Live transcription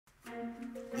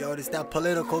Yo, it's that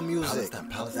political music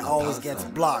that always gets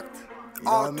blocked. You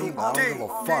know what I mean? But I don't give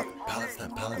a fuck.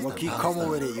 I'm gonna keep coming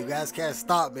with it. You guys can't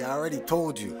stop me. I already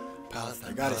told you.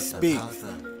 I gotta speak.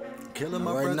 Killing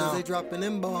my right brothers, now, they dropping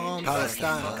in bombs.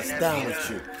 Palestine, I stand with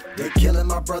you. They killing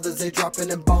my brothers, they dropping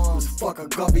in bombs. Fuck a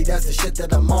govy, that's the shit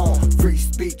that I'm on. Free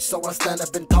speech, so I stand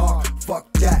up and talk.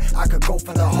 Fuck that, I could go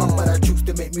for the heart, but I choose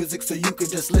to make music so you can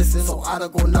just listen. So I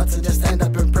don't go nuts and just end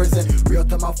up in prison. Real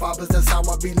to my fathers, that's how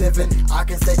I be living. I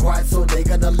can stay quiet so they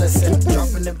gonna listen.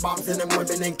 Dropping in bombs and them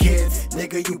women and kids.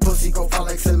 Nigga, you pussy go fall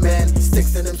like cement.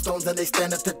 Sticks to them stones and they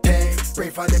stand up to tanks. Spray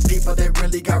fighting people, they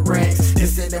really got ranks.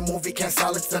 This ain't a movie, can't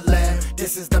silence the lamb.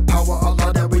 This is the power of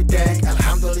Allah that we thank.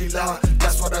 Alhamdulillah,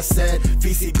 that's what I said.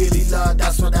 Visibilillah,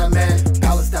 that's what I meant.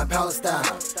 Palestine, Palestine,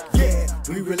 yeah,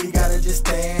 we really gotta just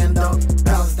stand up.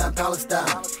 Palestine, Palestine,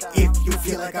 if you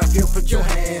feel like I feel, put your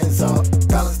hands up.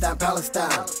 Palestine,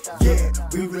 Palestine, yeah,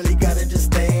 we really gotta just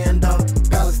stand up.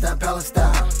 Palestine,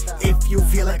 Palestine, if you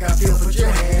feel like I feel, put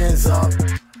your hands up.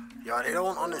 Yo, they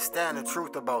don't understand the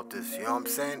truth about this, you know what I'm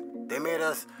saying? They made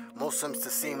us Muslims to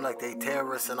seem like they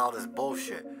terrorists and all this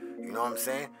bullshit, you know what I'm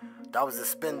saying? That was the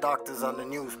spin doctors on the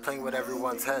news playing with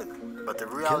everyone's head. But the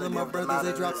reality of the matter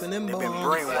is, they've been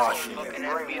brainwashing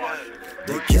you.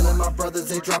 They killing my brothers,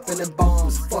 they dropping in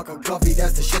bombs. Fuck a govy,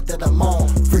 that's the shit that I'm on.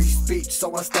 Free speech,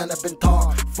 so I stand up and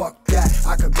talk. Fuck that,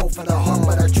 I could go for the heart,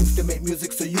 but I choose to make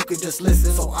music so you can just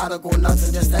listen. So I don't go nuts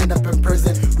and just end up in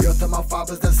prison. Real to my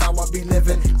fathers, that's how I be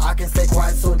living. I can stay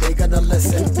quiet so they gonna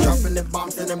listen. Dropping in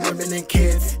bombs and them women and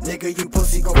kids. Nigga, you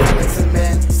pussy go fall like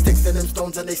cement. Sticks to them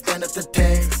stones and they stand up to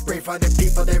tanks. Spray fighting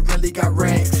people, they really got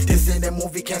ranks. This ain't a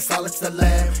movie, can't silence the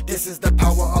lamb. This is the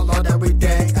power of Allah that we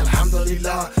thank.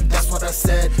 Alhamdulillah, that's what I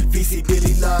said.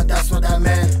 Visibilillah, that's what I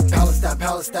meant. Palestine,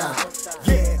 Palestine,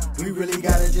 yeah, we really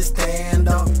gotta just stand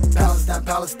up. Palestine,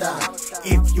 Palestine,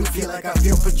 if you feel like I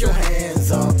feel, put your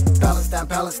hands up. Palestine,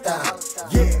 Palestine,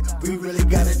 yeah, we really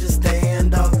gotta just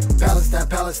stand up. Palestine,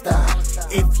 Palestine,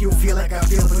 if you feel like I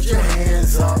feel, put your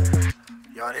hands up.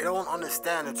 Yo, they don't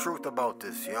understand the truth about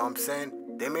this, you know what I'm saying?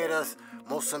 They made us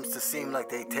Muslims to seem like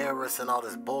they terrorists and all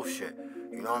this bullshit,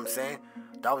 you know what I'm saying?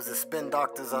 That was the spin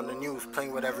doctors on the news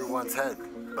playing with everyone's head.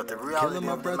 But the reality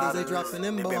of the matter is, they've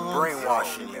been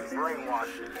brainwashing you.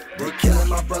 They killing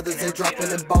my brothers, they dropping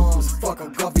in bombs. Fuck a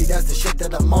govy, that's the shit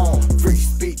that I'm on. Free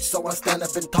speech, so I stand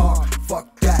up and talk.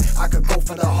 Fuck that, I could go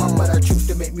for the heart, but I choose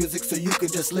to make music so you can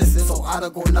just listen. So I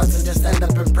don't go nuts and just end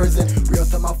up in prison. Real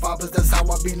to my fathers, that's how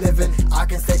I be living. I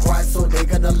can stay quiet so they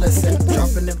gonna listen.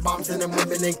 Dropping in bombs and them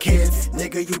women and kids.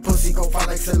 Nigga, you pussy go fall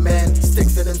like cement.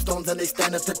 Sticks to them stones and they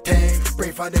stand up to tanks.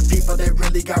 Spray fighting people, they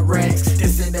really got ranks.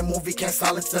 This ain't a movie, can't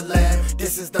silence the lamb.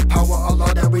 This is the power of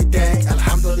Allah that we thank.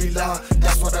 Alhamdulillah,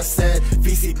 that's what I said.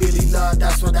 Visibilillah,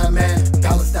 that's what I meant.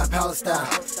 Palestine, Palestine,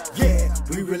 yeah,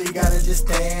 we really gotta just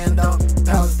stand up.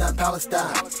 Palestine,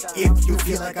 Palestine, if you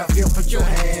feel like I feel, put your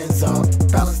hands up.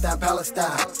 Palestine,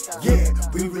 Palestine, yeah,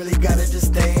 we really gotta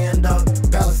just stand up.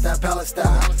 Palestine,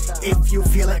 Palestine, if you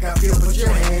feel like I feel, put your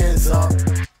hands up.